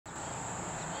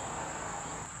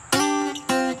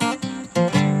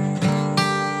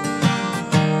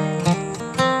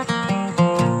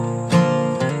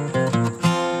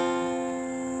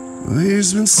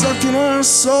been sucking our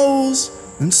souls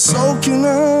and soaking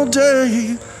all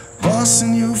day,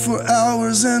 bossing you for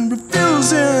hours and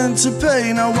refusing to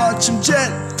pay. Now watch him jet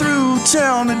through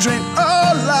town and drain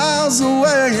our lives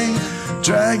away,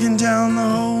 dragging down the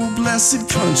whole blessed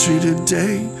country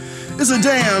today. It's a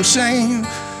damn shame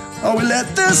all we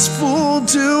let this fool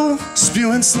do,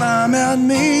 spewing slime at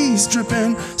me, he's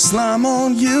dripping slime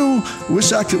on you.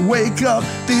 Wish I could wake up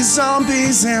these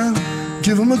zombies and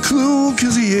give him a clue,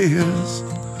 'cause he is,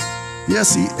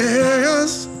 yes he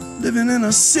is, living in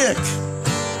a sick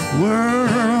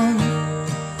world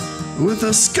with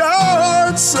a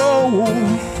scarred soul.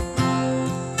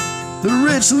 The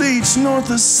rich Leech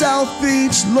north of South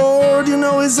Beach, Lord, you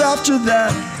know he's after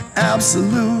that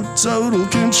absolute total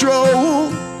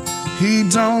control. He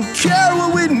don't care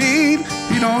what we need,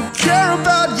 he don't care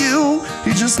about you,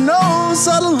 he just knows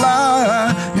how to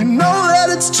lie. You know that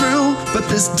it's true, but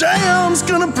this dam's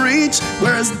gonna breach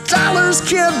where his dollars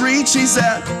can't reach. He's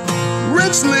at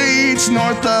Rich Leech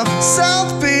north of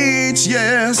South Beach,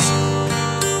 yes.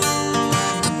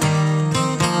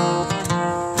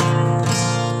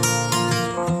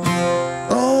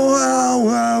 Oh, how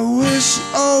I wish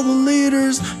all the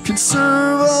leaders could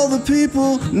serve all the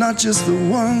people, not just the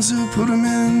ones who put them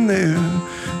in there.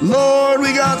 Lord,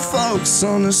 we got folks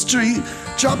on the street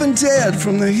dropping dead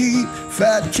from the heat,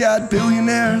 fat cat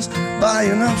billionaires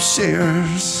buying up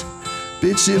shares.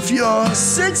 Bitch, if you're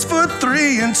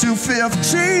 6'3" and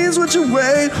 215's what you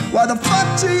weigh, why the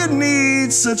fuck do you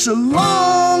need such a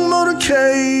long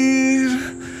motorcade?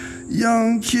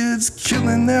 Young kids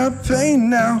killing their pain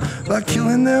now by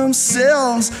killing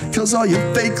themselves, 'cause all you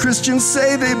fake Christians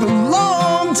say they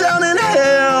belong down in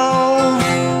hell.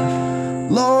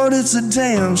 Lord, it's a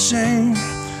damn shame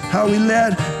how we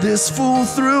let this fool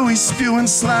through. He's spewing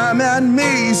slime at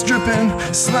me, he's dripping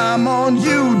slime on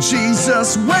you.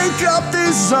 Jesus, wake up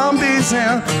these zombies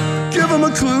and give him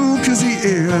a clue, 'cause he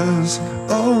is,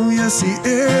 oh yes he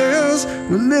is.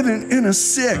 We're living in a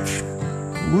sick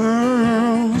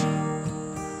world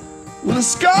with a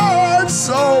scarred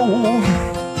soul.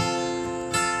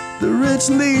 The rich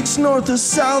Leech north of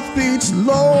South Beach,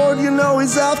 Lord, you know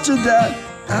he's after that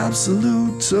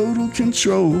absolute total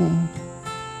control.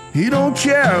 He don't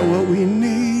care what we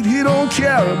need, he don't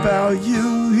care about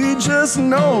you, he just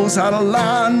knows how to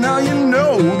lie. Now you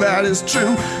know that is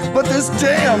true, but this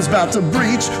dam's about to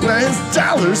breach where his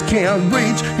dollars can't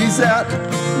reach. He's at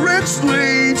Rich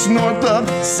Leech north of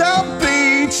South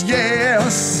Beach,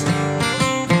 yes.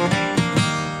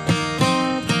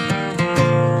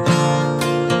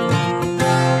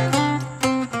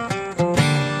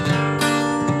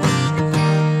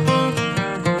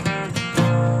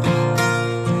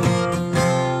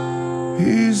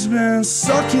 He's been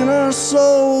sucking our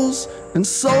souls and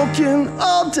soaking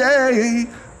all day,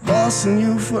 bossing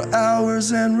you for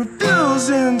hours and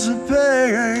refusing to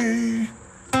pay.